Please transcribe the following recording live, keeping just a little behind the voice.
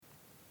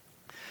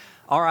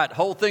All right,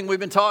 whole thing we've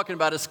been talking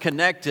about is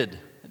connected.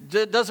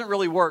 It doesn't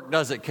really work,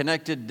 does it?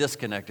 Connected,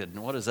 disconnected.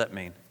 And what does that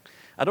mean?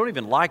 I don't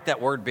even like that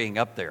word being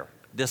up there,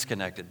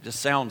 disconnected. Just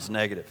sounds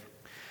negative.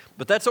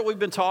 But that's what we've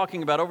been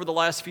talking about over the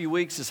last few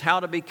weeks is how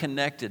to be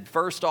connected.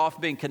 First off,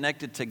 being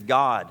connected to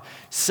God.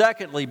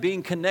 Secondly,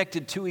 being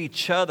connected to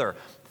each other.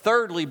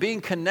 Thirdly,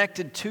 being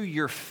connected to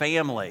your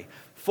family.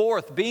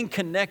 Fourth, being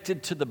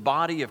connected to the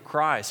body of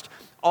Christ.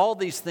 All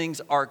these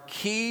things are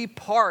key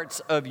parts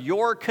of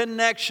your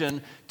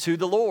connection to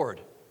the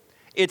Lord.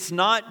 It's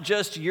not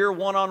just your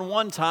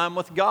one-on-one time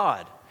with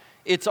God.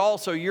 It's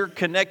also you're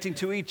connecting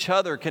to each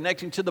other,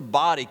 connecting to the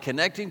body,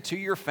 connecting to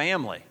your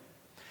family.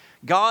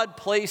 God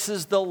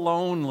places the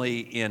lonely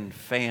in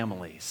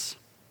families.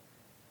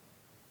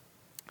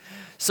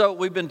 So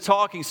we've been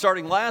talking,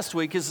 starting last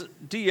week, is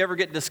do you ever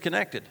get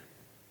disconnected?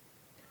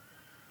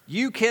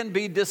 You can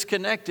be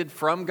disconnected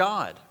from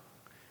God.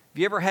 Have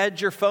you ever had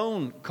your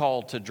phone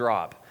call to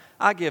drop?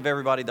 I give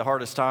everybody the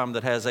hardest time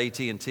that has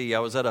AT&T. I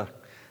was at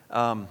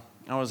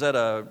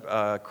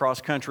a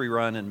cross-country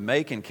run in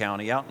Macon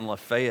County out in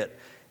Lafayette,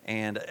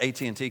 and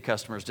AT&T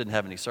customers didn't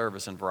have any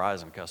service, and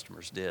Verizon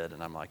customers did.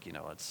 And I'm like,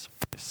 it's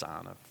a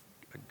sign of,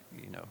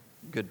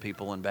 good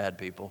people and bad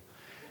people.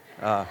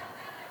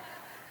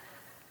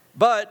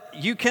 But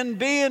you can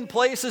be in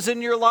places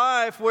in your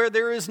life where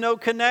there is no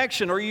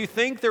connection, or you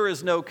think there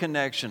is no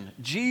connection.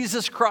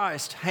 Jesus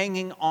Christ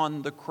hanging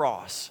on the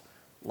cross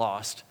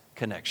lost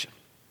connection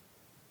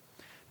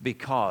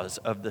because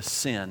of the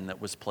sin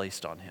that was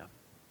placed on him.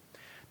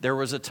 There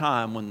was a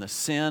time when the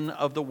sin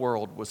of the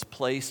world was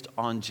placed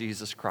on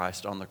Jesus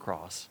Christ on the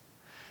cross.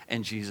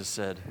 And Jesus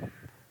said,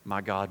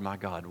 my God,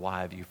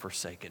 why have you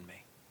forsaken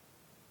me?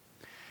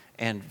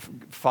 And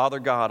Father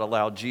God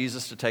allowed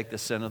Jesus to take the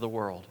sin of the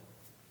world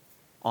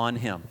on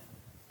him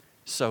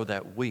so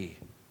that we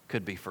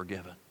could be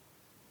forgiven.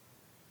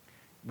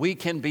 We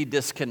can be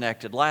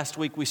disconnected. Last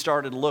week we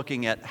started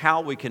looking at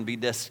how we can be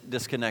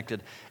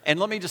disconnected. And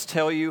let me just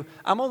tell you,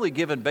 I'm only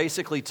given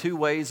basically 2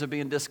 ways of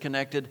being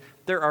disconnected.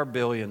 There are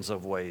billions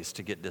of ways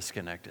to get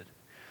disconnected.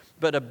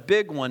 But a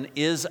big one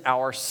is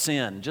our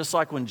sin. Just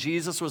like when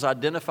Jesus was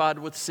identified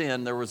with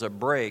sin, there was a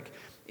break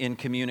in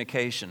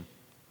communication.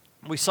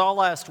 We saw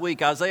last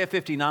week, Isaiah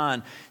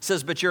 59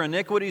 says, but your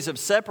iniquities have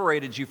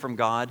separated you from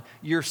God.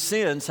 Your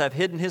sins have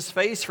hidden his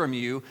face from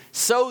you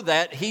so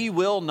that he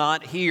will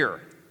not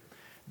hear.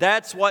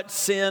 That's what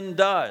sin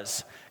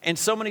does. And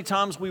so many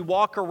times we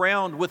walk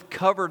around with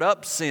covered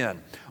up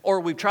sin, or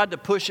we've tried to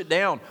push it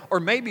down,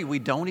 or maybe we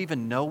don't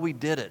even know we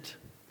did it.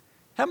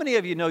 How many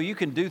of you know you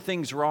can do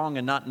things wrong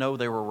and not know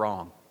they were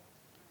wrong?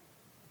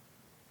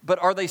 But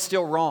are they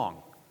still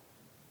wrong?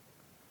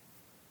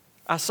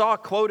 I saw a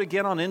quote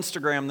again on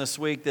Instagram this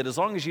week that as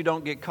long as you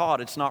don't get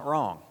caught, it's not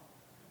wrong.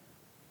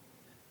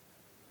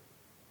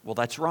 Well,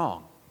 that's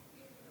wrong.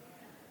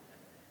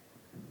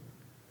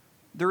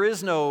 There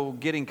is no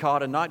getting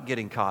caught and not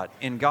getting caught.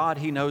 In God,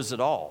 he knows it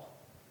all.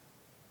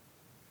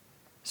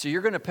 So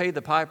you're going to pay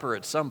the piper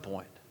at some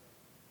point.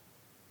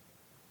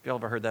 Have you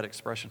ever heard that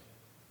expression?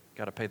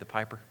 Got to pay the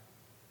piper?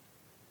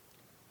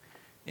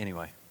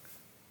 Anyway,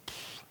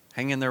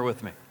 hang in there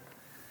with me.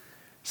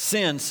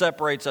 Sin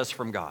separates us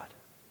from God.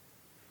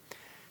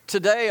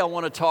 Today, I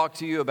want to talk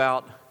to you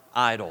about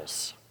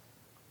idols.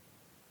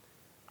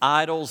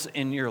 Idols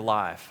in your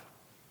life.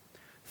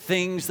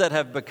 Things that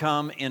have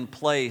become in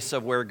place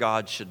of where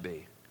God should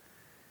be.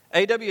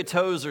 A.W.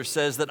 Tozer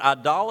says that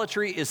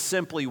idolatry is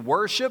simply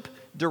worship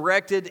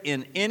directed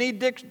in any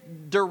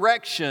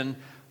direction,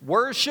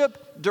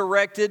 worship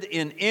directed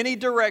in any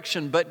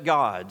direction but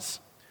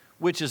God's,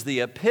 which is the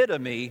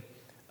epitome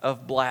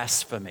of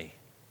blasphemy.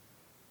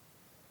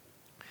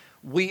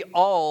 We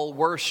all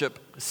worship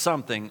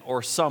something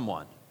or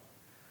someone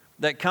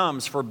that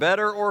comes, for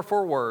better or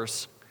for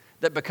worse,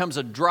 that becomes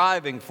a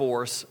driving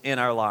force in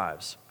our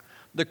lives.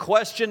 The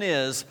question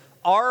is,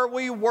 are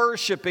we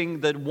worshiping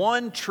the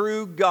one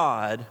true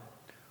God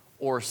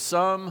or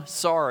some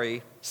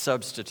sorry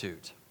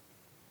substitute?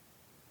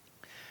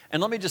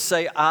 And let me just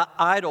say,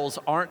 idols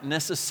aren't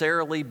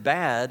necessarily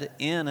bad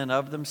in and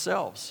of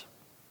themselves.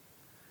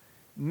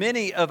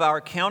 Many of our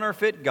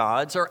counterfeit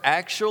gods are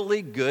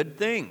actually good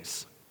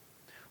things,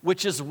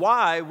 which is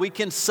why we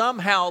can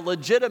somehow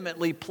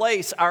legitimately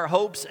place our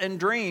hopes and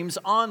dreams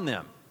on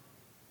them.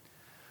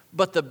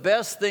 But the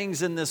best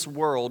things in this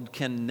world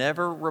can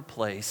never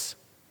replace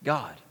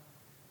God.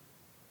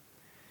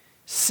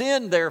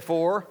 Sin,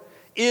 therefore,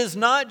 is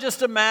not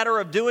just a matter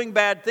of doing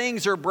bad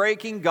things or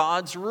breaking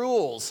God's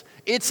rules.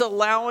 It's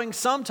allowing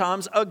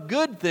sometimes a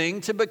good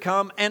thing to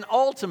become an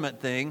ultimate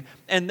thing,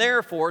 and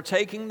therefore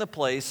taking the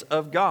place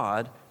of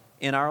God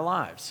in our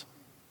lives.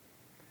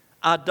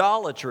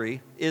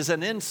 Idolatry is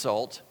an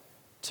insult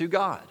to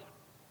God.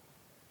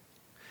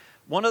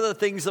 One of the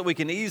things that we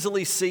can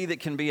easily see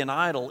that can be an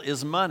idol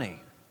is money.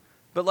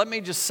 But let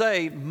me just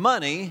say,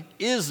 money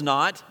is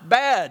not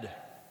bad.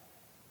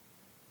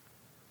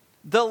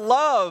 The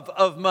love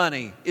of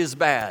money is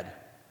bad.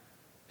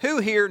 Who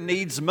here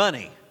needs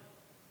money?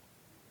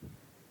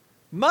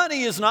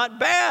 Money is not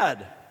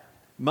bad.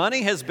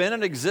 Money has been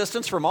in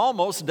existence from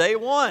almost day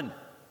one.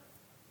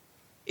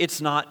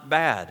 It's not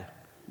bad.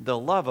 The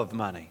love of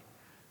money,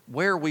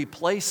 where we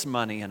place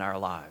money in our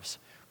lives,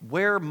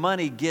 where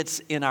money gets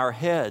in our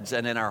heads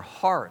and in our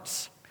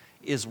hearts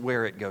is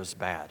where it goes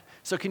bad.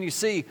 So can you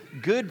see,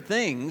 good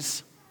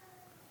things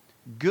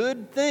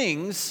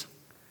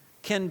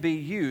can be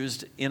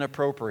used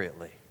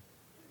inappropriately.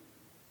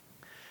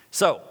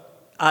 So,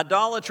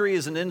 idolatry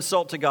is an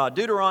insult to God.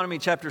 Deuteronomy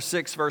chapter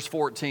 6, verse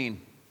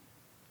 14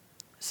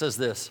 says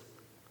this,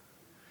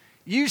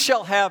 "You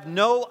shall have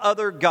no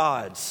other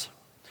gods.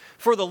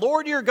 For the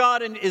Lord your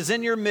God is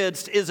in your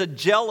midst, is a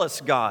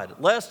jealous God,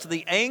 lest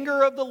the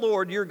anger of the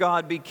Lord your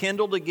God be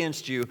kindled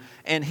against you,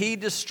 and he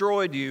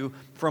destroyed you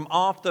from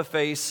off the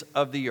face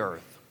of the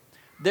earth.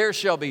 There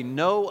shall be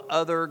no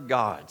other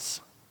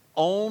gods."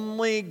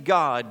 Only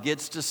God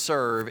gets to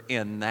serve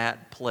in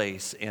that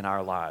place in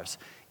our lives.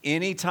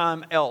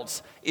 Anytime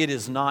else it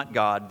is not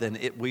God, then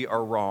we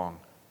are wrong.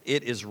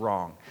 It is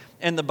wrong.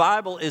 And the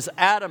Bible is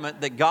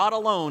adamant that God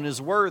alone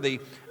is worthy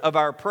of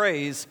our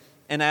praise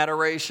and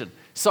adoration.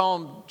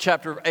 Psalm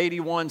chapter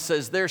 81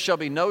 says, "There shall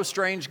be no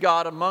strange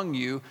God among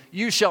you.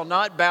 You shall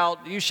not,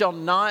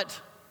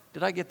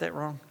 did I get that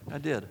wrong? I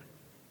did.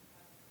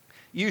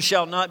 You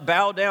shall not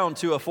bow down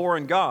to a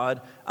foreign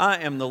God. I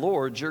am the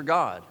Lord your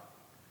God."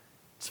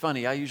 It's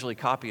funny, I usually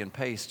copy and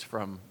paste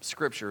from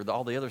Scripture.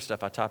 All the other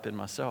stuff I type in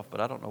myself, but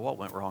I don't know what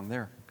went wrong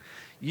there.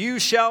 "You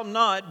shall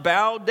not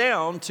bow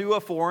down to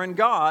a foreign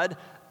God.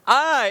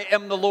 I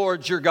am the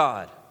Lord your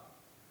God."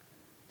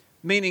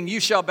 Meaning you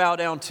shall bow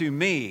down to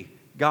me,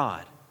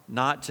 God,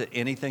 not to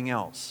anything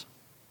else.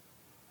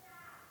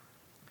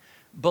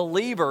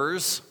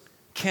 Believers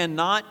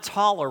cannot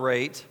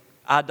tolerate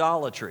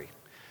idolatry,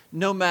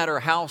 no matter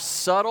how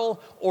subtle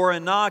or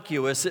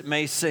innocuous it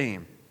may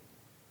seem.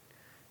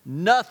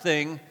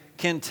 Nothing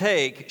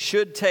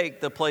should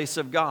take the place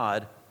of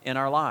God in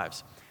our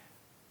lives.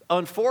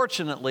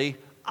 Unfortunately,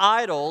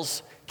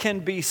 idols can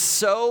be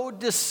so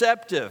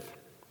deceptive.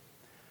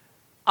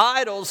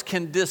 Idols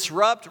can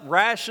disrupt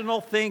rational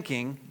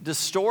thinking,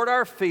 distort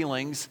our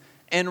feelings,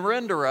 and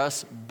render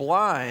us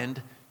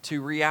blind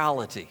to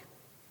reality.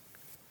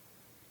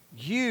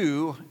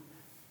 You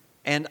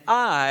and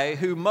I,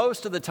 who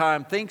most of the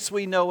time thinks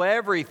we know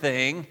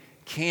everything,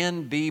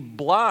 can be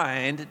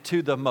blind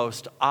to the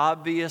most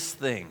obvious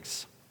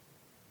things.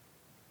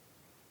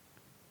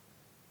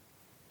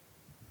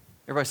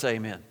 Everybody say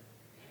amen. Amen.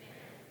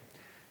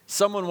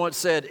 Someone once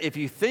said, if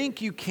you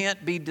think you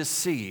can't be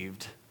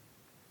deceived,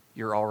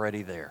 you're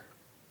already there.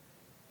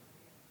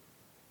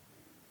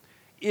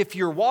 If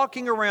you're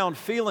walking around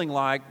feeling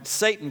like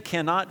Satan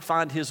cannot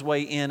find his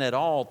way in at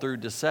all through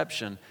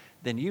deception,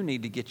 then you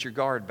need to get your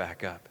guard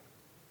back up.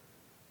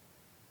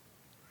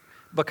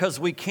 Because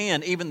we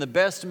can, even the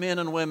best men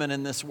and women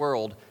in this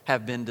world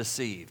have been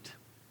deceived.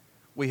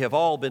 We have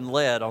all been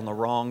led on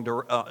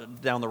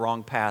down the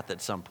wrong path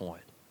at some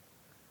point.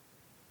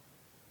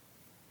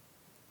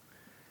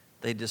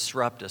 They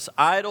disrupt us.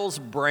 Idols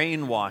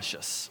brainwash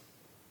us.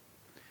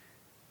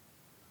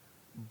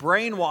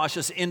 Brainwash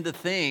us into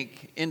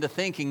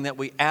thinking that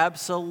we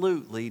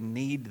absolutely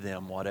need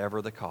them,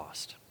 whatever the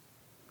cost.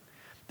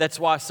 That's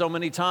why so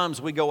many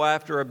times we go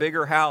after a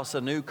bigger house,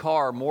 a new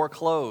car, more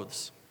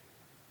clothes.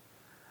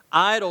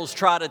 Idols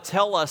try to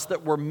tell us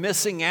that we're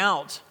missing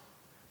out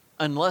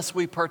unless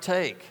we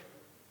partake.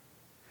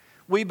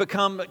 We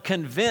become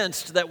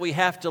convinced that we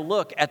have to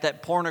look at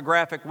that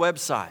pornographic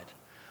website,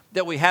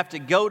 that we have to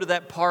go to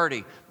that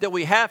party, that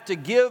we have to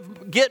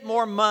get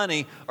more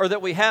money, or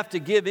that we have to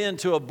give in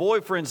to a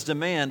boyfriend's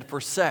demand for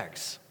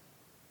sex.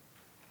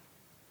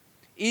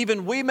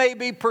 Even we may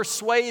be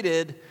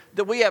persuaded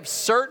that we have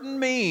certain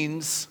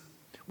means,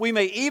 we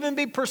may even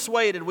be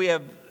persuaded we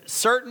have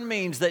certain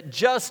means that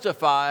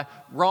justify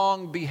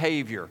wrong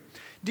behavior.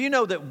 Do you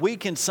know that we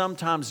can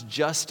sometimes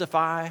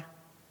justify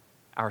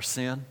our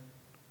sin?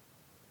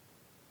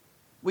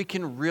 We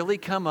can really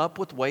come up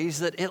with ways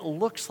that it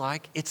looks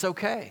like it's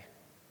okay.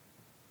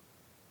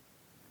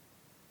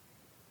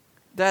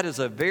 That is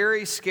a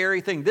very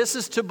scary thing. This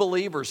is to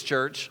believers,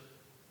 church.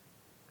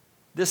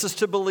 This is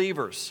to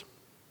believers.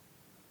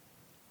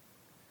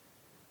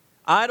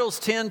 Idols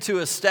tend to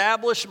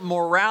establish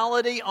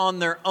morality on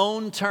their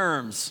own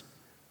terms.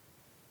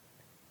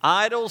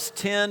 Idols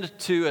tend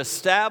to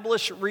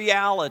establish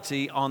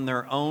reality on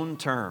their own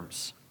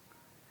terms,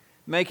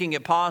 making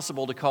it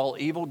possible to call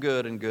evil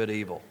good and good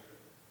evil.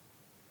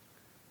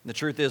 The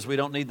truth is, we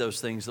don't need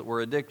those things that we're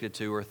addicted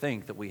to or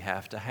think that we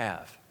have to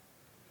have.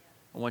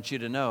 I want you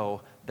to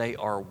know they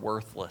are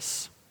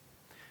worthless.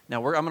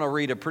 Now, I'm going to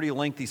read a pretty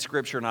lengthy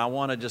scripture, and I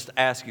want to just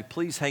ask you,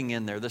 please hang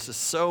in there. This is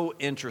so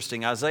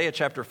interesting. Isaiah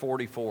chapter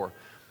 44,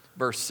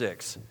 verse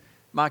 6.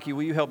 Mikey,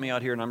 will you help me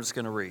out here? And I'm just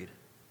going to read.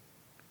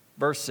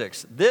 Verse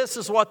 6. This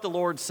is what the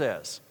Lord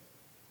says.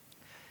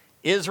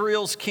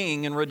 Israel's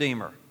King and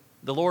Redeemer,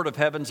 the Lord of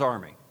heaven's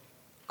army.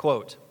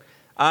 Quote,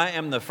 I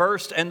am the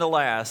first and the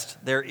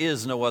last. There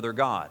is no other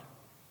God.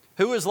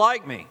 Who is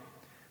like me?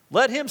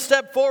 Let him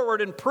step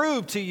forward and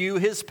prove to you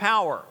his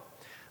power.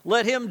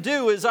 Let him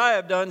do as I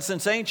have done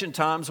since ancient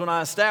times when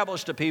I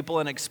established a people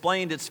and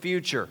explained its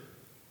future.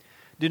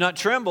 Do not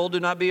tremble, do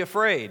not be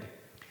afraid.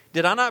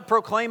 Did I not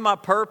proclaim my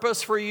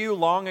purpose for you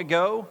long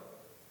ago?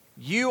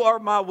 You are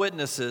my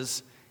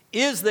witnesses.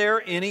 Is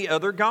there any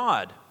other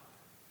God?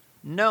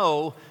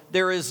 No,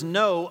 there is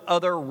no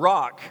other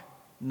rock,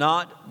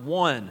 not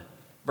one.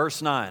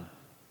 Verse 9.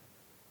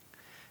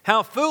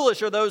 How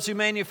foolish are those who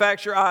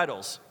manufacture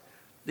idols.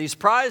 These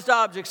prized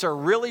objects are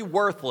really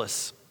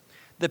worthless.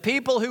 The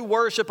people who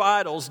worship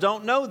idols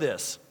don't know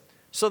this,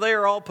 so they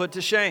are all put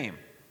to shame.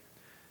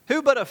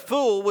 Who but a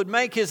fool would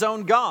make his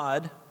own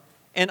God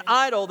an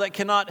idol that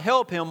cannot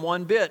help him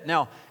one bit?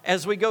 Now,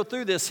 as we go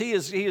through this, he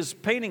is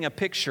painting a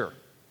picture.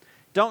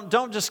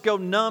 Don't just go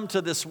numb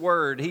to this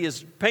word. He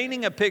is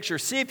painting a picture.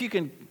 See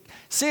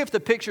if the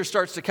picture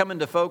starts to come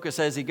into focus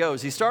as he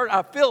goes.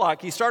 I feel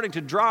like he's starting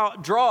to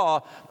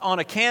draw on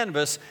a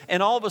canvas,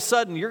 and all of a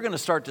sudden you're going to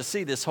start to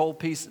see this whole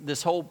piece,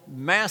 this whole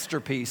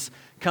masterpiece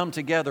come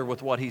together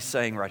with what he's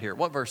saying right here.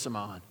 What verse am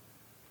I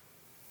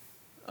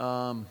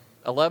on?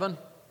 11?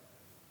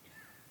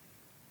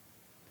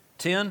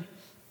 10?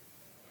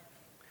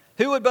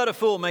 Who would but a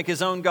fool make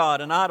his own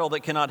God an idol that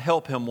cannot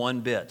help him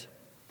one bit?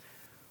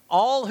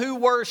 All who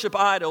worship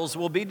idols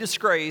will be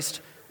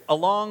disgraced,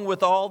 along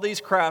with all these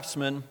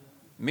craftsmen,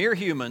 mere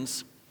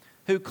humans,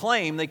 who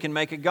claim they can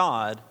make a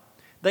god.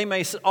 They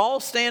may all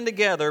stand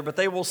together, but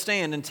they will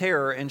stand in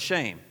terror and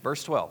shame.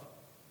 Verse 12.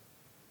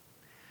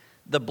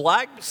 The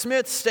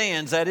blacksmith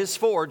stands at his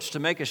forge to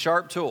make a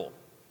sharp tool,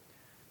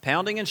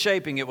 pounding and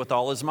shaping it with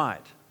all his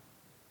might.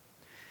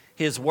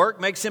 His work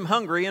makes him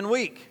hungry and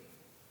weak.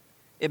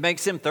 It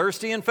makes him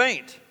thirsty and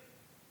faint.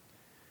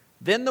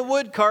 Then the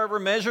wood carver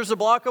measures a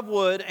block of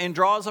wood and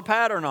draws a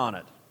pattern on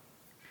it.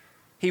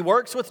 He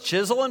works with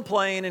chisel and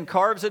plane and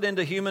carves it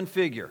into a human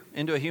figure.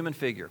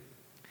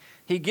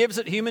 He gives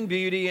it human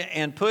beauty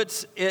and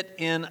puts it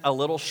in a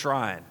little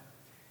shrine.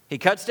 He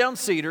cuts down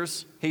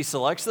cedars. He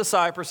selects the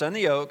cypress and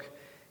the oak.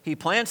 He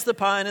plants the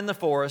pine in the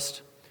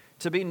forest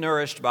to be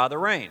nourished by the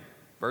rain.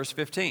 Verse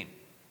 15.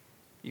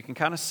 You can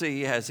kind of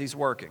see as he's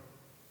working.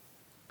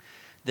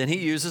 Then he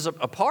uses a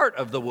part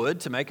of the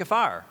wood to make a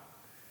fire.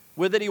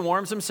 With it he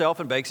warms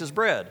himself and bakes his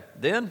bread.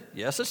 Then,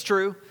 yes, it's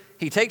true,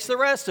 he takes the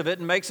rest of it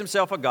and makes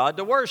himself a god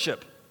to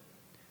worship.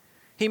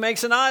 He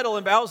makes an idol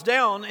and bows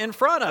down in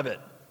front of it.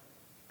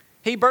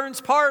 He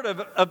burns part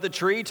of the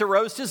tree to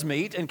roast his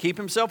meat and keep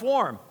himself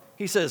warm.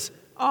 He says,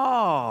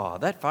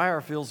 that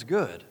fire feels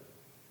good.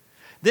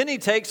 Then he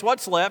takes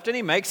what's left and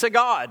he makes a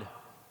god,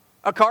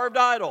 a carved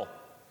idol.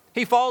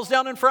 He falls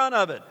down in front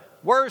of it,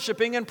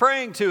 worshiping and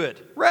praying to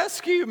it.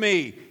 Rescue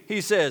me,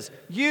 he says.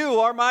 You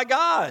are my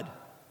God.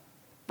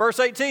 Verse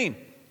 18.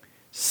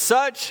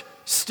 Such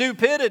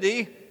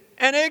stupidity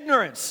and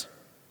ignorance.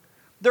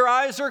 Their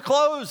eyes are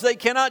closed, they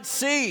cannot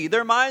see.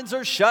 Their minds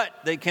are shut,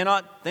 they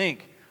cannot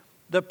think.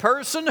 The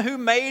person who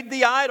made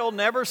the idol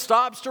never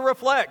stops to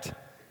reflect.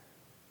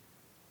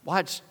 Why,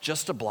 it's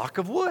just a block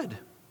of wood.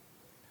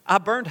 I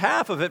burned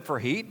half of it for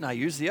heat, and I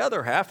used the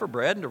other half for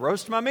bread and to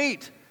roast my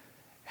meat.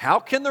 How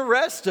can the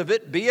rest of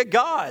it be a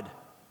god?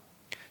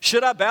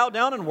 Should I bow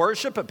down and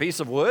worship a piece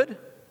of wood?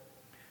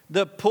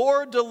 The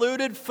poor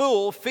deluded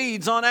fool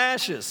feeds on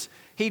ashes.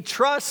 He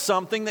trusts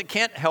something that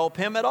can't help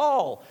him at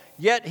all.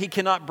 Yet he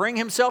cannot bring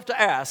himself to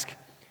ask,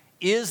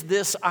 is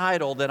this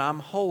idol that I'm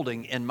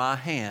holding in my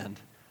hand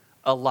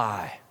a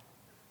lie?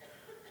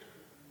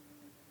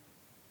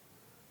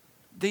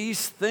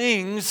 These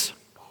things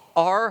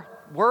are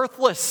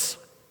worthless.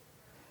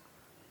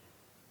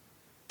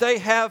 They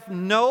have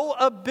no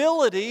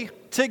ability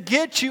to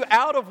get you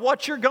out of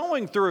what you're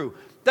going through.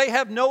 They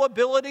have no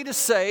ability to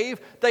save.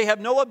 They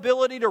have no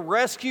ability to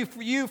rescue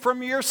you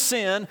from your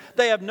sin.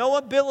 They have no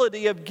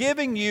ability of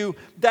giving you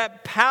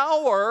that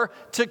power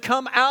to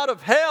come out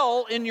of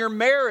hell in your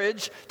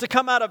marriage, to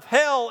come out of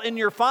hell in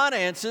your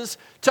finances,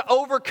 to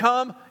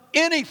overcome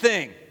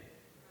anything.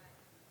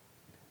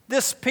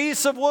 This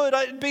piece of wood,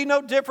 it'd be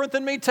no different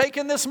than me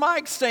taking this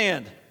mic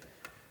stand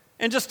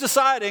and just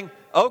deciding,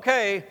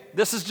 okay,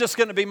 this is just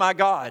going to be my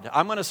God.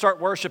 I'm going to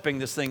start worshiping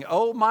this thing.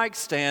 Oh, mic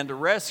stand,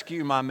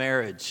 rescue my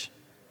marriage.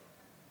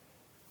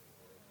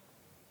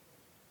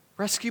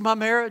 Rescue my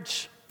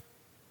marriage.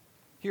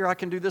 Here, I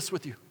can do this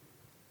with you.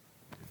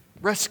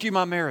 Rescue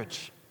my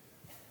marriage.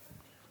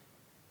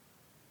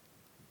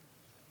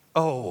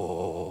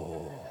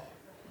 Oh,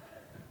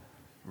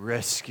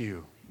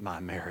 rescue my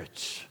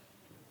marriage.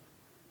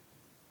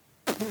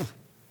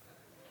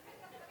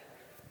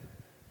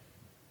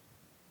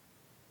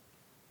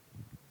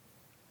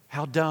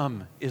 How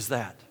dumb is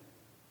that?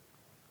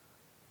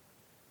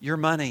 Your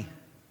money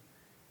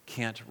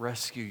can't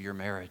rescue your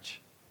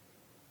marriage.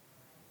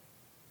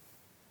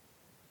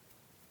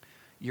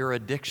 Your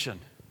addiction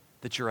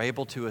that you're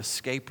able to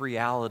escape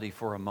reality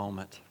for a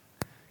moment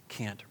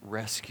can't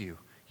rescue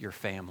your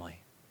family.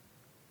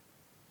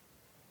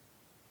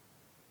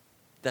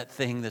 That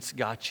thing that's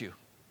got you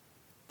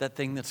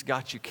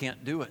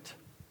can't do it.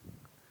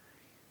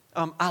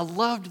 I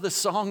loved the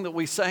song that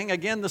we sang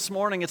again this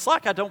morning. It's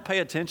like I don't pay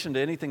attention to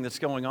anything that's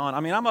going on.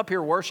 I mean, I'm up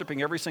here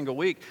worshiping every single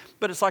week,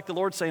 but it's like the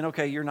Lord's saying,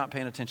 okay, you're not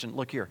paying attention.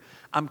 Look here.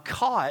 I'm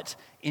caught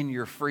in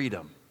your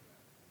freedom.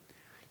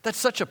 That's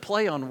such a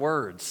play on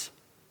words.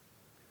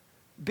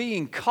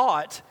 Being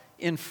caught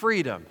in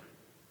freedom.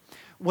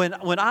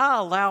 When I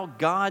allow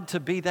God to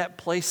be that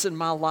place in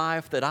my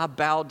life that I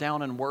bow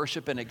down and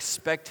worship and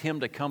expect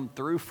Him to come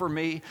through for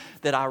me,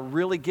 that I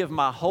really give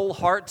my whole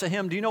heart to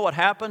Him, do you know what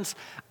happens?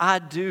 I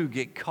do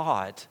get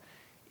caught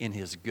in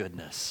His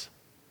goodness.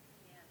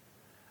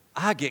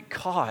 I get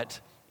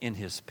caught in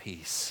His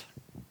peace.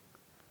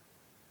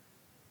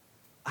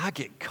 I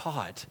get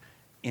caught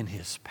in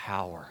His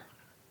power.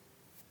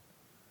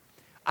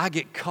 I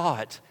get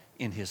caught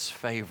in His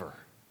favor.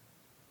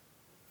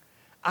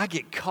 I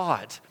get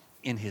caught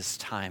in His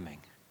timing.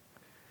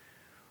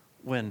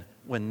 When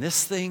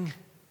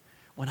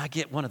I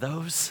get one of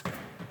those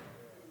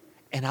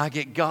and I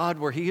get God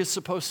where He is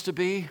supposed to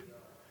be,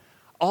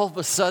 all of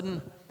a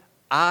sudden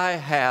I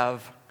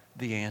have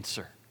the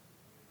answer.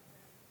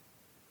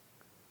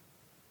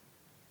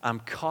 I'm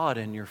caught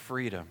in your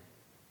freedom.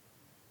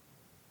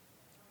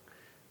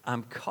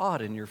 I'm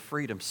caught in your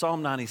freedom.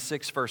 Psalm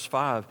 96 verse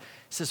 5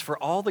 says,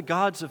 "For all the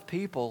gods of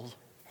people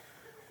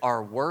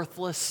are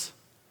worthless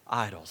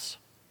idols."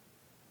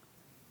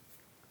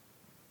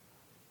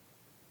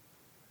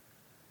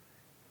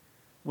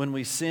 When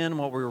we sin,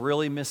 what we're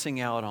really missing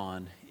out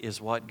on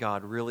is what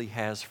God really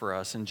has for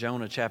us. In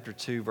Jonah chapter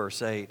 2, verse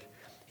 8,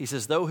 he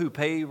says, "Those who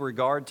pay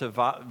regard to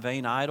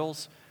vain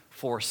idols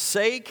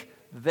forsake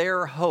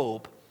their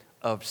hope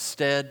of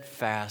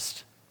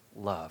steadfast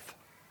love."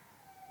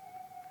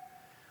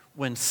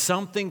 When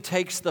something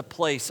takes the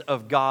place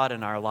of God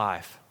in our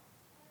life,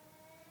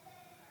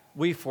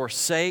 we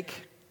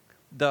forsake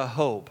the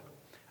hope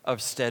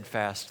of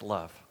steadfast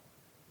love.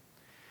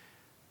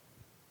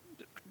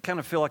 Kind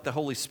of feel like the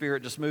Holy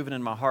Spirit just moving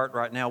in my heart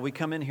right now. We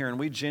come in here and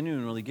we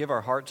genuinely give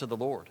our heart to the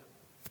Lord.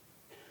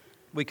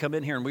 We come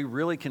in here and we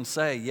really can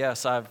say,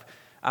 yes, I've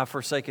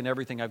forsaken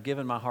everything. I've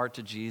given my heart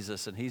to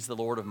Jesus and He's the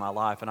Lord of my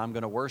life and I'm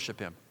going to worship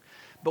Him.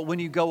 But when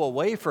you go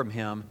away from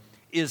Him,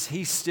 is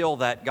He still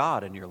that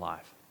God in your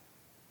life?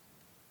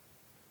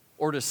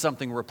 Or does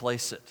something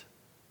replace it?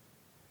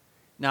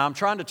 Now, I'm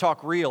trying to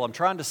talk real. I'm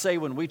trying to say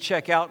when we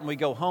check out and we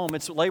go home,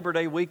 it's Labor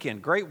Day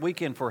weekend. Great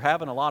weekend for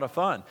having a lot of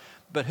fun.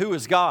 But who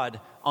is God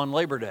on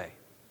Labor Day?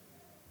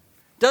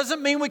 Doesn't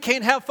mean we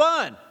can't have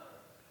fun.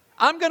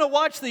 I'm going to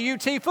watch the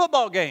UT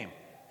football game.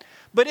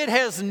 But it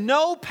has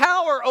no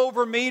power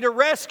over me to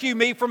rescue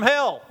me from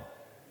hell.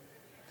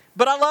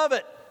 But I love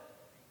it.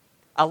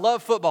 I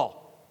love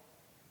football.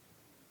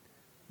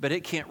 But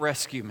it can't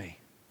rescue me.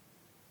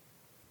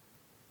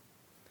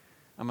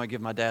 I'm going to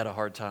give my dad a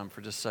hard time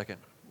for just a second.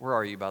 Where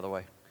are you, by the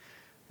way?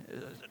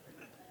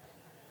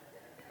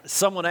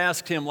 Someone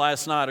asked him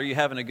last night, "Are you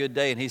having a good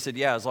day?" And he said,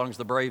 "Yeah, as long as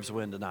the Braves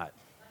win tonight."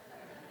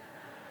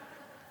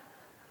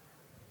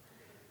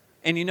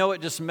 And you know, it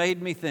just made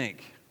me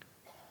think,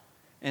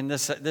 and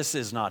this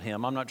is not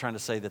him. I'm not trying to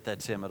say that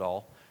that's him at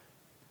all.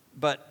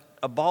 But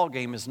a ball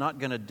game is not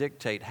going to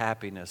dictate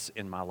happiness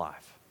in my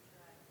life.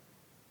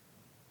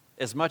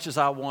 As much as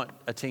I want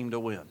a team to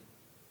win,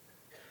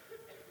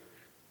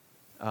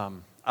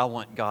 I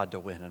want God to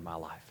win in my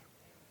life.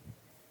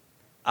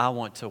 I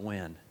want to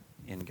win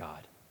in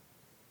God.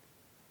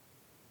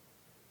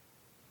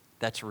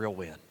 That's a real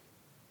win.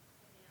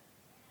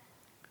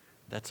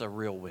 That's a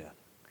real win.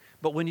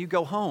 But when you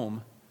go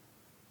home,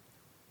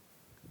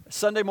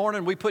 Sunday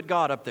morning we put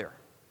God up there.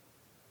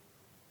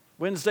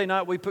 Wednesday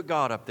night we put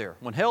God up there.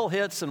 When hell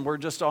hits and we're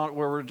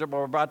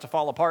about to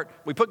fall apart,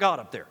 we put God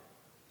up there.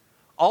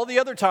 All the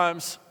other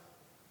times,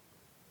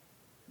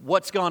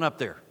 what's gone up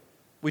there?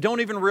 We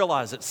don't even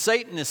realize it.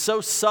 Satan is so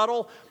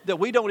subtle that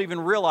we don't even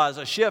realize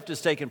a shift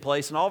has taken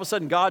place and all of a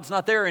sudden God's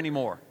not there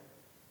anymore.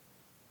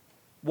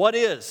 What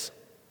is?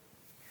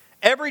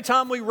 Every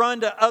time we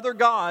run to other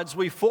gods,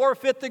 we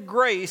forfeit the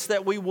grace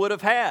that we would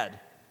have had.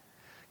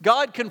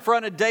 God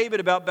confronted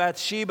David about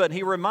Bathsheba and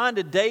He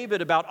reminded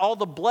David about all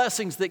the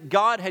blessings that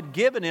God had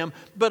given him,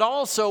 but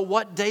also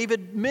what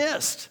David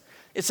missed.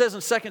 It says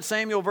in 2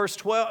 Samuel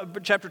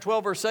chapter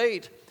 12, verse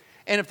 8,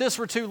 "And if this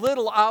were too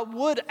little, I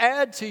would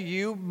add to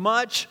you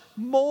much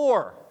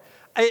more."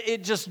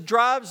 It just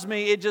drives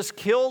me, it just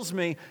kills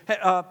me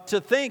to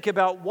think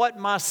about what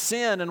my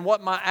sin and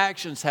what my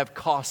actions have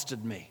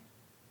costed me.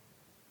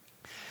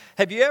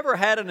 Have you ever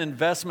had an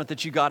investment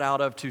that you got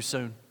out of too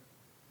soon?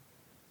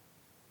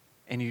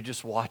 And you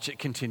just watch it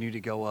continue to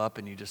go up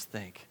and you just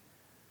think,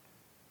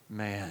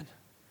 man,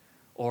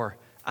 or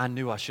I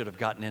knew I should have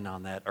gotten in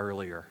on that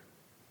earlier.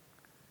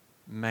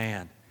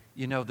 Man,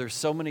 you know, there's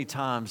so many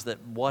times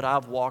that what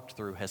I've walked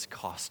through has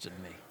costed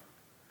me.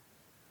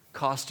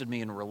 Costed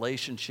me in a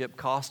relationship,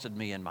 costed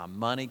me in my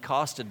money,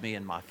 costed me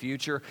in my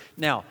future.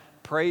 Now,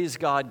 praise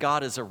God,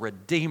 God is a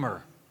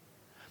redeemer.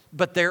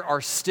 But there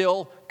are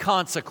still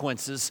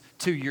consequences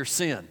to your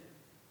sin.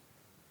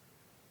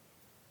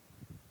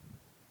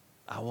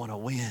 I want to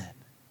win.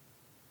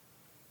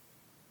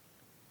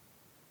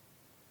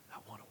 I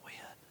want to win.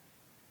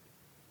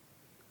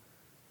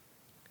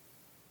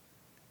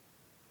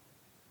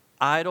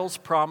 Idols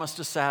promise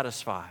to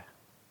satisfy,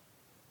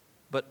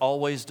 but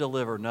always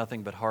deliver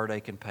nothing but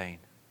heartache and pain.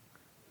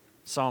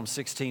 Psalm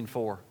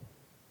 16:4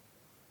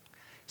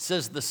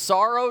 says, "The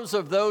sorrows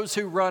of those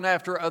who run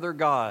after other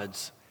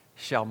gods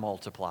shall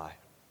multiply."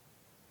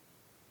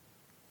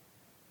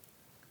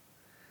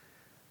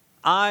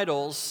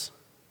 Idols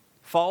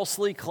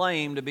falsely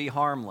claim to be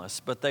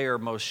harmless, but they are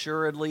most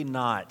assuredly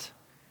not.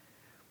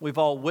 We've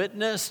all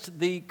witnessed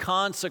the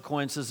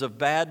consequences of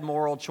bad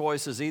moral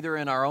choices, either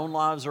in our own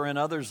lives or in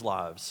others'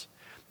 lives.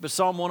 But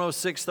Psalm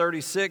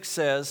 106:36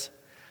 says,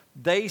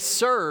 "They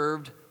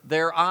served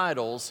their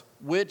idols,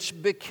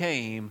 which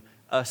became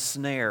a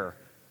snare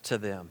to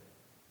them."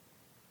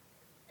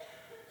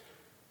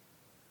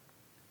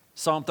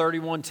 Psalm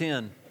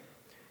 31:10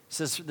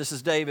 says, this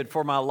is David,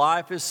 "For my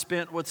life is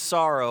spent with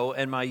sorrow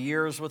and my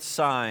years with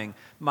sighing.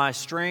 My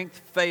strength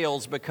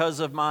fails because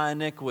of my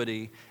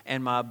iniquity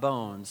and my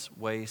bones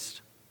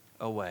waste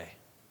away."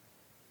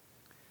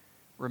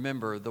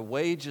 Remember, the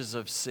wages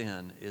of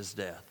sin is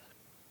death.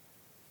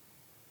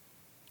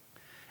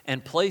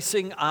 And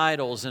placing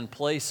idols in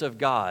place of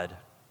God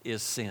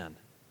is sin.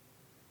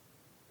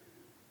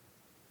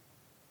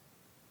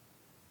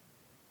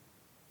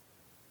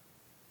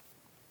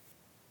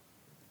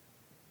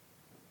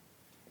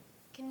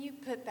 Can you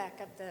put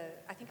back up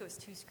I think it was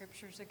 2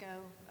 scriptures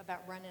ago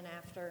about running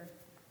after?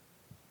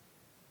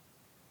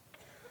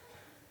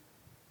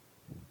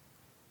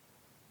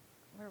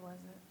 Where was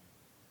it?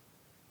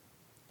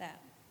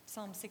 That,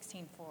 Psalm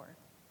 16:4.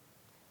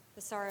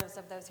 "The sorrows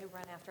of those who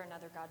run after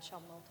another God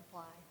shall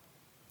multiply."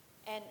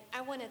 And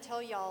I want to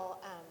tell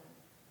y'all,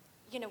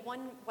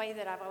 one way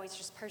that I've always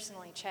just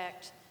personally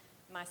checked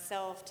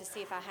myself to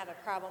see if I have a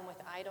problem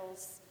with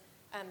idols,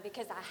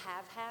 because I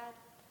have had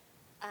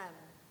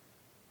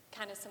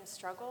kind of some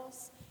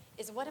struggles,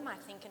 is what am I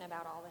thinking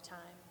about all the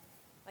time?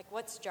 Like,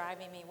 what's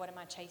driving me? What am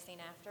I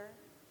chasing after?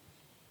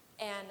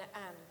 And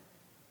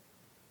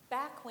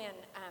back when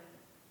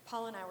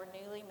Paul and I were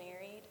newly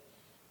married,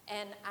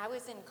 and I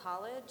was in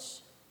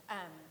college,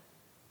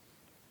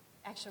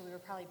 actually we were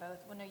probably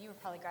both, well no, you were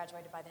probably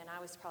graduated by then, I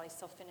was probably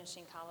still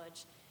finishing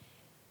college.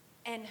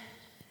 And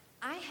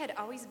I had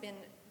always been,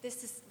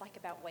 this is like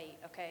about weight,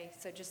 okay,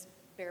 so just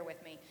bear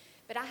with me,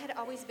 but I had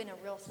always been a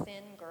real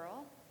thin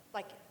girl,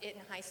 like in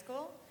high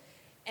school.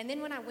 And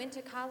then when I went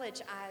to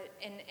college,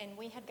 and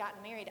we had gotten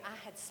married, I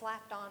had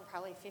slapped on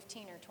probably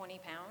 15 or 20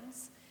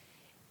 pounds.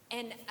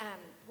 And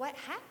what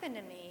happened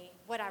to me,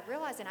 what I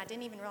realized, and I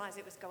didn't even realize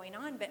it was going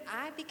on, but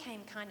I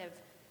became kind of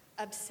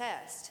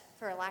obsessed,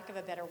 for a lack of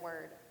a better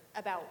word,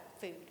 about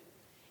food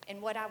and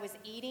what I was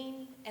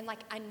eating. And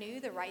like, I knew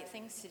the right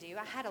things to do.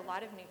 I had a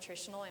lot of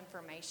nutritional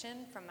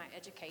information from my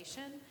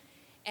education,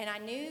 and I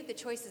knew the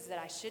choices that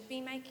I should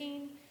be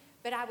making,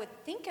 but I would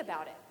think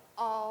about it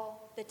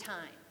all the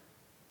time.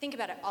 Think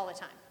about it all the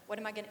time. What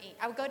am I going to eat?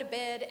 I would go to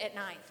bed at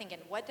night thinking,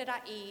 what did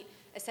I eat?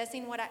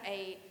 Assessing what I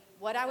ate,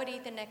 what I would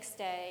eat the next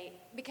day,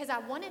 because I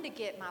wanted to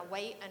get my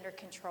weight under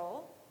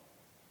control.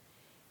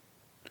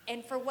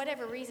 And for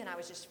whatever reason, I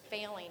was just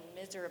failing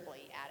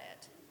miserably at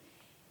it.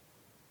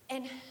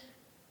 And,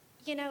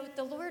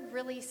 the Lord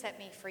really set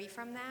me free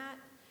from that.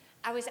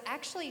 I was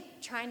actually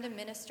trying to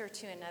minister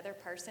to another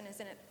person.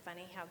 Isn't it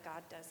funny how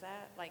God does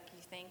that? Like,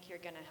 you think you're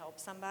going to help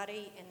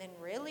somebody, and then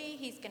really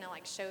he's going to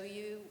like show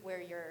you where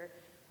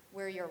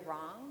you're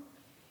wrong.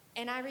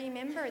 And I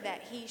remember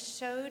that he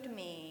showed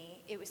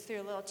me, it was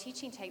through a little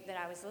teaching tape that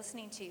I was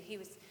listening to. He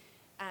was,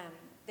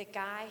 the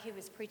guy who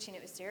was preaching,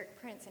 it was Derek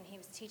Prince, and he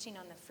was teaching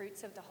on the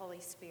fruits of the Holy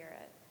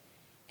Spirit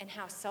and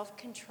how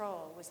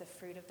self-control was a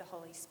fruit of the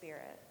Holy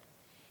Spirit.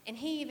 And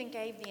he even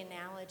gave the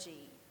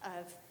analogy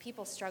of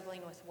people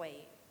struggling with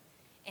weight.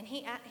 And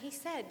he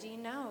said, do you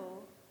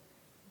know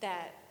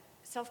that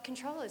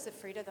self-control is a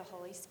fruit of the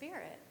Holy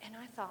Spirit? And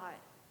I thought,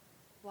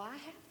 well, I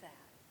have that.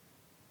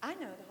 I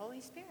know the Holy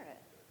Spirit.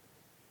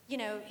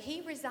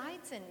 He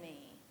resides in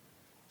me.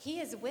 He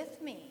is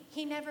with me.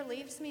 He never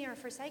leaves me or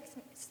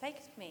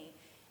forsakes me.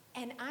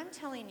 And I'm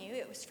telling you,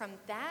 it was from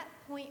that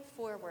point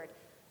forward,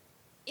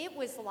 it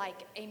was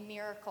like a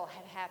miracle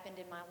had happened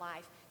in my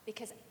life,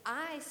 because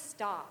I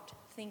stopped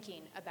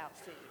thinking about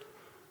food.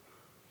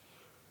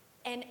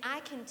 And I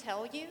can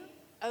tell you,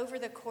 over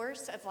the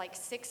course of like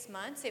 6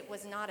 months, it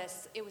was not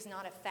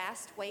a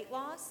fast weight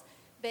loss,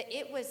 but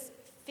it was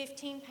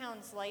 15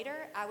 pounds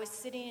later. I was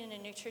sitting in a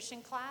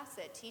nutrition class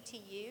at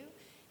TTU,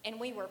 and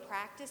we were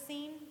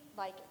practicing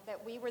like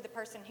that we were the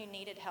person who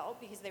needed help,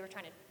 because they were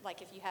trying to,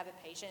 like, if you have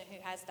a patient who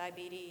has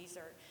diabetes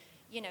or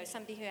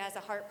somebody who has a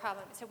heart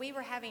problem. So we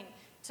were having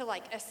to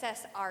like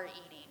assess our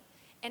eating.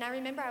 And I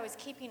remember I was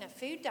keeping a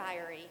food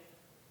diary,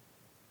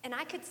 and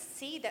I could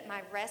see that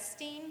my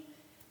resting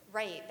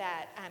rate,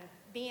 that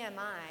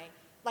BMI,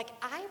 like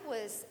I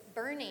was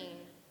burning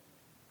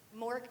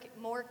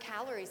more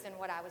calories than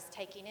what I was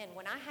taking in.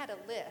 When I had a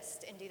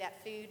list and do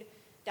that food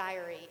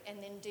diary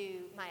and then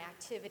do my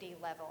activity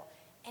level,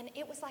 and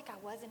it was like I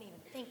wasn't even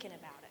thinking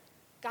about it.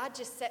 God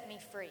just set me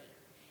free.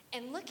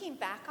 And looking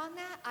back on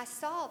that, I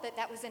saw that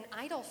that was an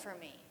idol for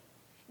me.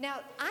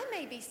 Now, I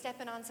may be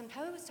stepping on some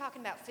toes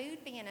talking about food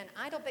being an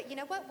idol, but you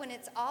know what? When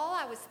it's all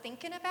I was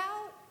thinking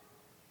about,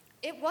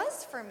 it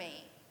was for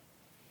me.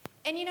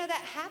 And you know,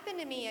 that happened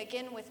to me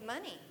again with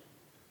money.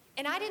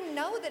 And I didn't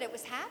know that it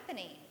was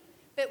happening.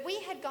 But we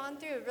had gone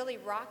through a really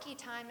rocky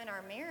time in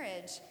our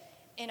marriage,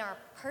 in our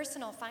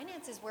personal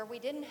finances, where we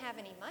didn't have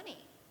any money.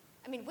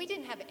 I mean, we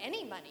didn't have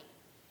any money.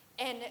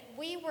 And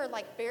we were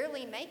like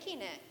barely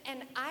making it.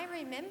 And I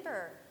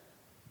remember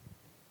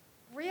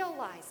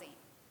realizing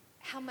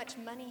how much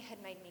money had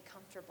made me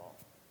comfortable.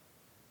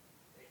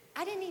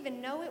 I didn't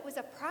even know it was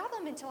a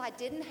problem until I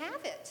didn't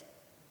have it.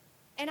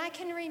 And I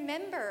can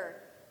remember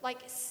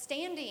like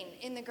standing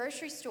in the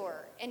grocery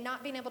store and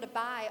not being able to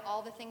buy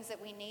all the things that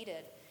we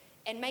needed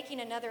and making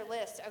another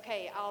list.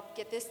 Okay, I'll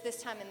get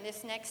this time and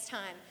this next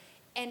time.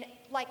 And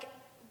like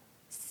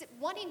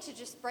wanting to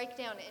just break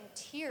down in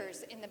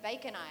tears in the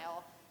bacon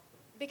aisle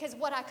because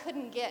what I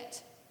couldn't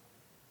get.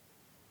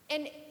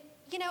 And,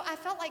 you know, I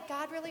felt like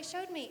God really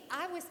showed me.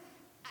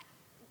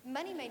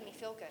 Money made me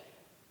feel good.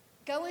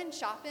 Going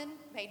shopping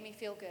made me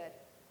feel good.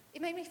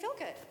 It made me feel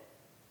good.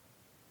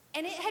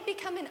 And it had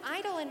become an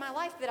idol in my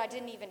life that I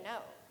didn't even know.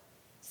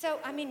 So,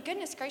 I mean,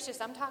 goodness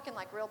gracious, I'm talking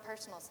like real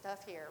personal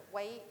stuff here,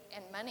 weight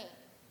and money.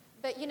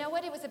 But you know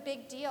what? It was a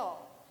big deal.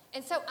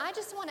 And so I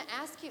just want to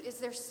ask you, is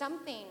there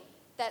something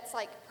that's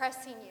like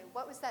pressing you?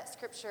 What was that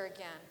scripture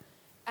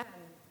again?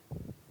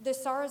 The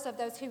sorrows of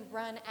those who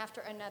run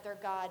after another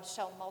God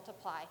shall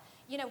multiply.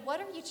 You know,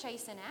 what are you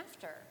chasing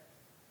after?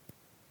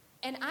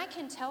 And I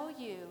can tell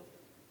you,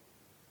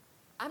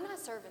 I'm not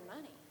serving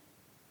money.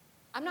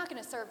 I'm not going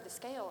to serve the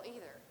scale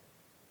either.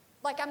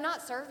 Like, I'm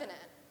not serving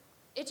it.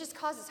 It just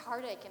causes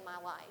heartache in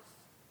my life.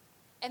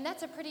 And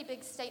that's a pretty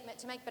big statement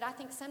to make, but I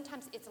think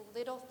sometimes it's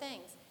little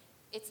things.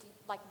 It's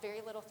like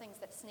very little things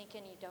that sneak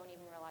in and you don't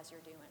even realize you're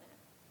doing it.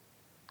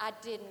 I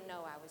didn't know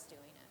I was doing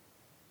it.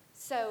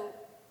 So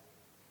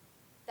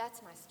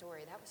that's my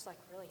story. That was like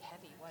really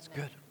heavy, wasn't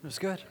it? Good. It was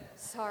good.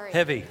 Sorry.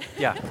 Heavy,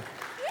 yeah.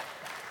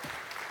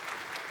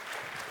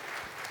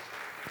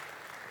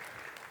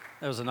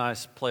 That was a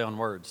nice play on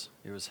words.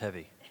 It was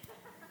heavy.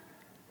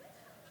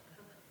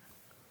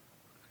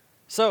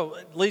 So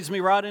it leads me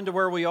right into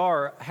where we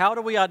are. How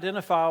do we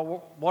identify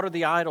what are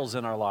the idols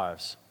in our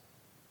lives?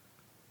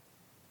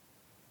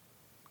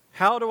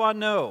 How do I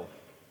know?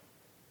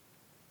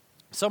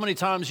 So many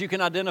times you can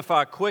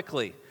identify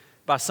quickly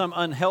by some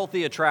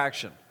unhealthy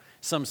attraction,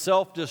 some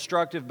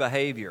self-destructive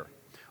behavior,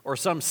 or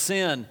some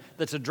sin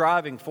that's a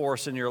driving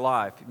force in your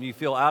life, and you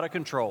feel out of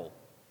control.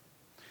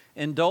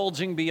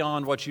 Indulging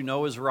beyond what you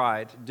know is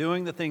right,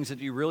 doing the things that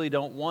you really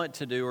don't want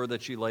to do or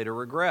that you later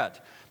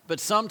regret. But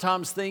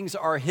sometimes things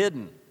are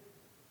hidden.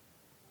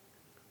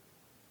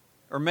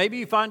 Or maybe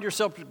you find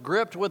yourself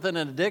gripped with an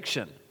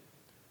addiction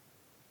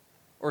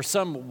or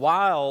some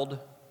wild,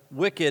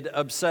 wicked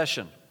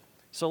obsession.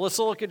 So let's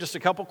look at just a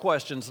couple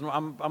questions, and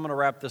I'm going to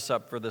wrap this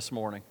up for this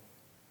morning.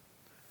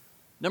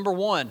 Number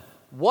one,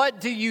 what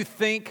do you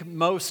think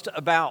most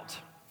about?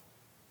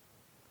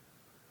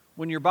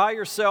 When you're by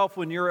yourself,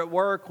 when you're at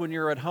work, when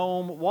you're at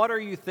home, what are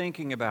you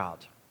thinking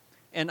about?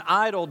 An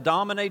idol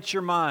dominates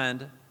your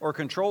mind or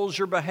controls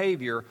your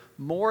behavior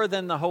more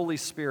than the Holy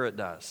Spirit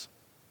does.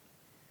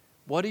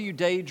 What do you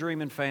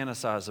daydream and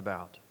fantasize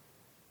about?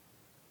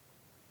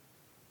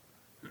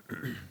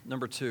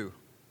 Number two,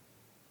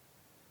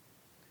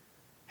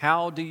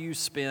 how do you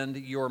spend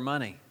your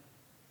money?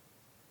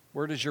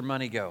 Where does your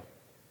money go?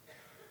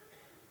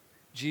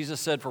 Jesus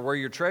said, for where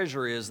your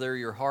treasure is, there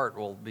your heart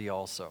will be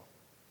also.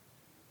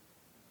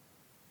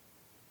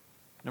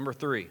 Number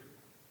three,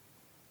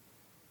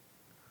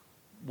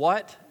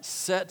 what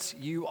sets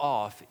you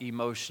off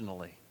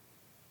emotionally?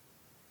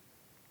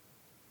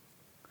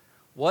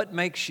 What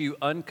makes you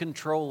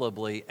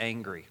uncontrollably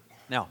angry?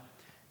 Now,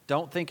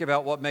 don't think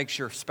about what makes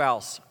your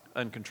spouse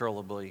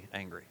uncontrollably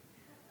angry.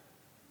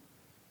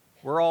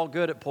 We're all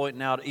good at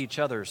pointing out each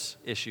other's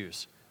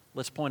issues.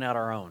 Let's point out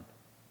our own.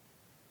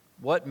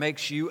 What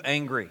makes you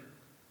angry?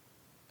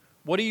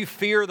 What do you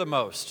fear the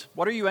most?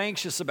 What are you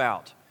anxious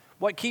about?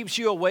 What keeps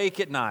you awake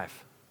at night?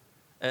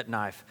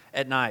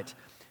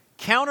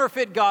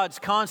 Counterfeit gods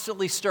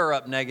constantly stir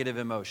up negative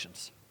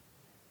emotions.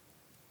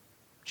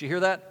 Did you hear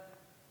that?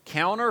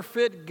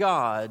 Counterfeit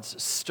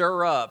gods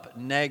stir up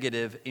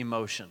negative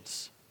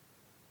emotions.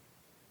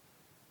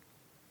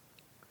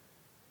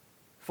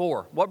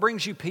 4, what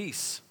brings you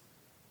peace,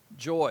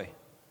 joy,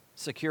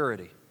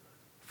 security,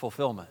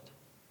 fulfillment?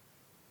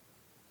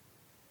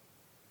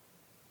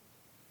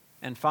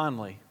 And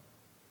finally,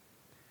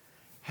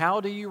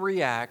 how do you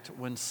react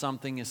when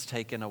something is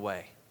taken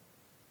away?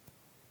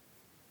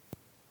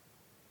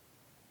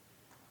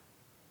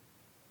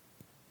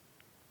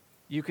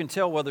 You can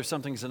tell whether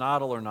something's an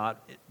idol or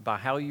not by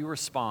how you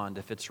respond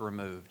if it's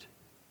removed.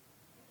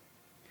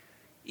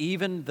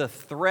 Even the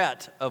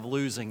threat of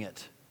losing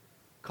it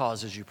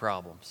causes you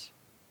problems.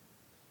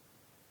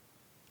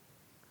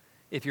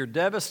 If you're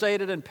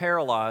devastated and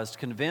paralyzed,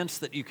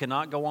 convinced that you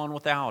cannot go on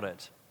without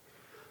it,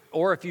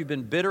 or if you've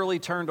been bitterly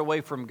turned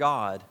away from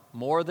God,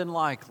 more than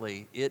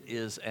likely it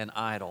is an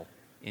idol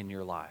in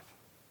your life.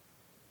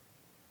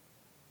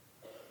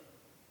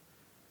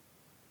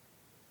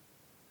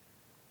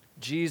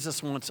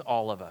 Jesus wants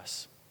all of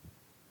us.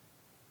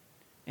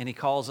 And He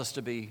calls us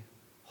to be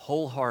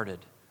wholehearted,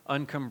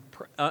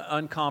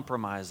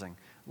 uncompromising,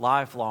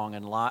 lifelong,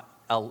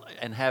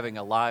 and having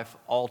a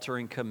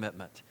life-altering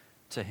commitment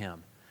to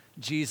Him.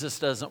 Jesus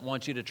doesn't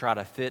want you to try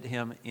to fit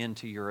Him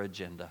into your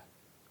agenda.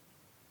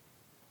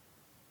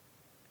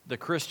 The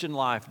Christian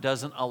life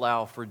doesn't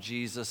allow for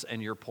Jesus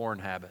and your porn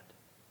habit.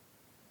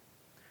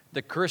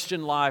 The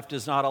Christian life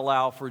does not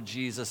allow for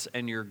Jesus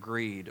and your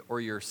greed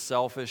or your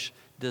selfish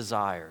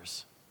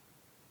desires.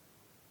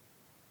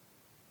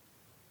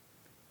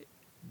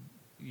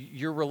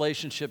 Your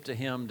relationship to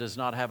Him does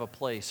not have a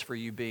place for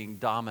you being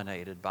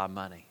dominated by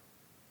money.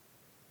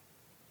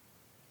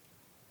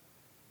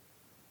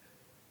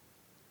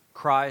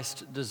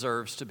 Christ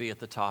deserves to be at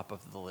the top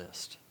of the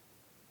list,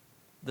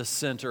 the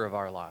center of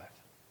our life,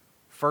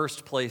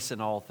 first place in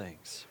all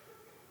things.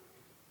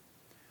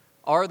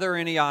 Are there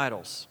any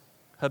idols,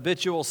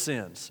 habitual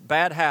sins,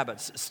 bad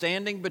habits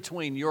standing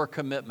between your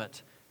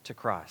commitment to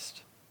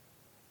Christ?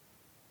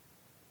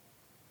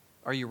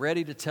 Are you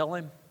ready to tell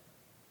Him?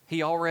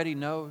 He already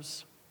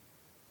knows.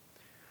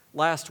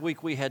 Last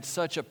week we had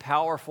such a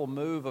powerful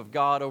move of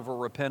God over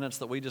repentance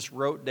that we just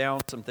wrote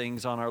down some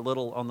things on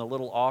the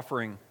little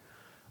offering,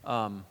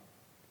 the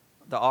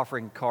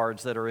offering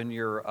cards that are in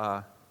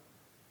your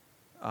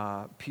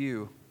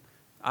pew.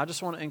 I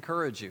just want to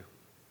encourage you.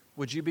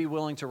 Would you be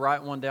willing to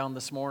write one down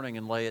this morning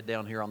and lay it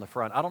down here on the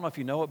front? I don't know if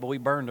you know it, but we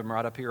burned them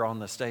right up here on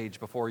the stage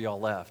before y'all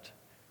left.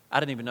 I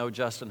didn't even know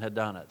Justin had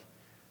done it.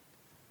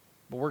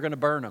 But we're going to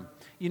burn them.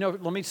 You know,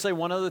 let me say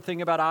one other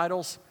thing about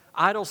idols.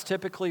 Idols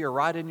typically are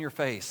right in your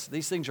face.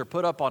 These things are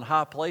put up on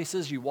high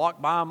places. You walk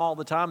by them all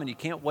the time and you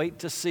can't wait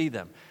to see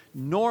them.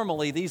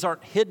 Normally, these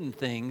aren't hidden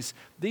things.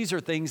 These are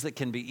things that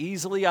can be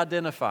easily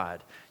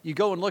identified. You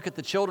go and look at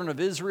the children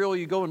of Israel.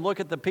 You go and look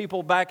at the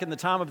people back in the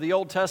time of the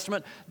Old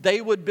Testament. They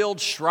would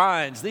build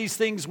shrines. These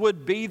things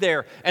would be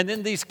there. And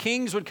then these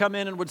kings would come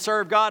in and would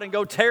serve God and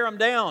go tear them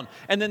down.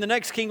 And then the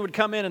next king would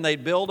come in and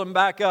they'd build them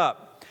back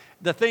up.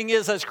 The thing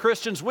is, as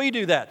Christians, we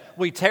do that.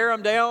 We tear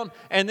them down,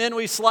 and then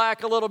we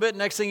slack a little bit.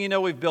 Next thing you know,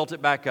 we've built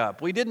it back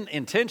up. We didn't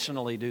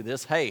intentionally do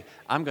this. Hey,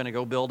 I'm going to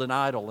go build an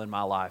idol in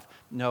my life.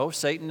 No,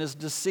 Satan is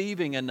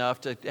deceiving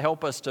enough to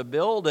help us to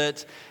build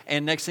it,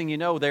 and next thing you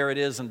know, there it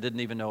is and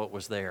didn't even know it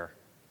was there.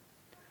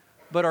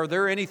 But are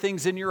there any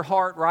things in your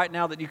heart right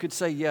now that you could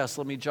say, yes,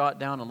 let me jot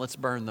down and let's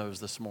burn those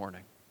this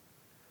morning?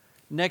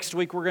 Next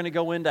week, we're going to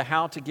go into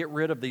how to get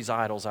rid of these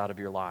idols out of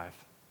your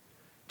life.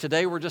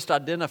 Today, we're just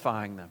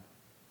identifying them.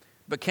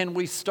 But can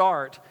we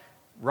start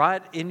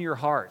right in your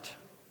heart?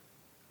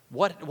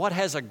 What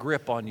has a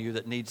grip on you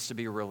that needs to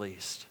be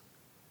released?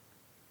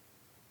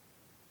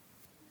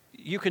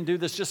 You can do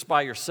this just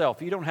by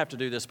yourself. You don't have to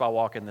do this by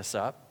walking this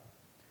up.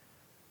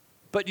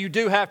 But you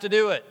do have to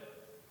do it.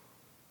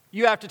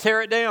 You have to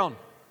tear it down.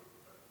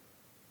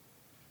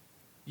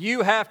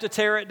 You have to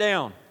tear it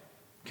down.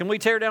 Can we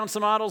tear down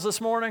some idols this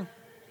morning?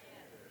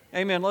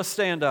 Amen. Let's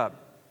stand up.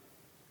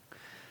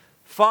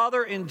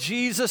 Father, in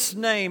Jesus'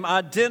 name,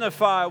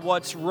 identify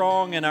what's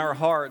wrong in our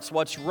hearts,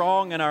 what's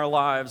wrong in our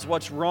lives,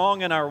 what's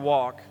wrong in our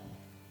walk.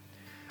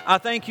 I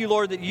thank you,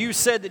 Lord, that you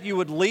said that you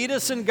would lead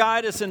us and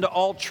guide us into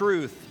all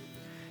truth.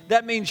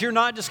 That means you're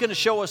not just going to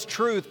show us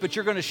truth, but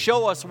you're going to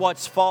show us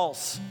what's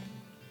false.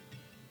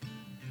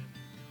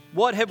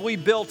 What have we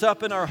built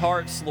up in our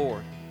hearts,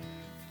 Lord?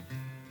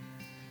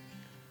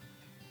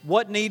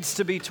 What needs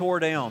to be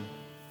torn down?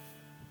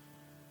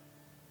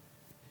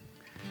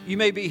 You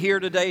may be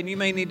here today and you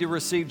may need to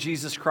receive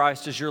Jesus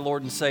Christ as your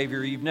Lord and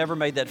Savior. You've never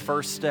made that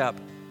first step.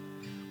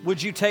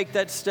 Would you take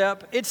that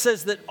step? It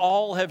says that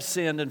all have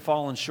sinned and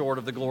fallen short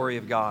of the glory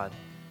of God.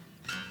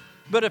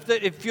 But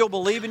if you'll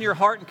believe in your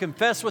heart and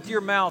confess with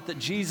your mouth that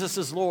Jesus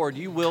is Lord,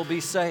 you will be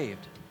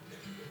saved.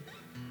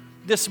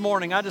 This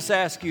morning, I just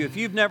ask you, if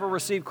you've never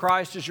received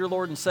Christ as your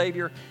Lord and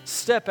Savior,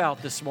 step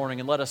out this morning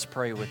and let us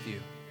pray with you.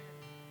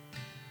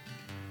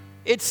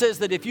 It says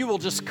that if you will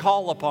just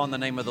call upon the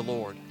name of the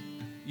Lord,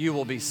 you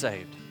will be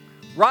saved.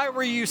 Right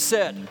where you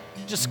sit,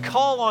 just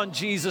call on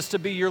Jesus to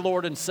be your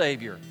Lord and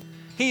Savior.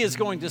 He is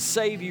going to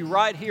save you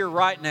right here,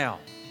 right now.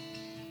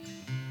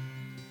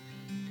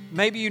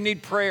 Maybe you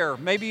need prayer.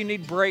 Maybe you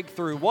need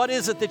breakthrough. What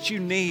is it that you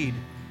need?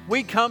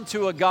 We come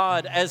to a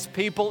God as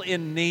people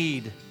in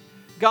need.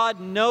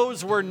 God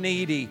knows we're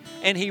needy,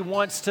 and He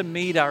wants to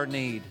meet our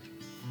need.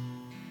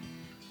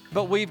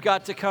 But we've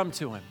got to come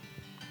to Him.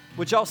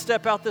 Would y'all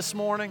step out this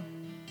morning?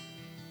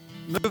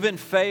 Move in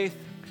faith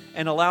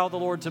and allow the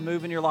Lord to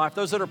move in your life.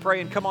 Those that are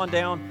praying, come on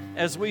down.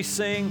 As we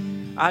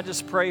sing, I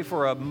just pray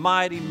for a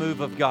mighty move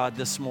of God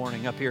this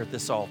morning up here at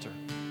this altar.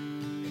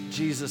 In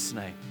Jesus'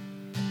 name,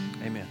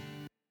 amen.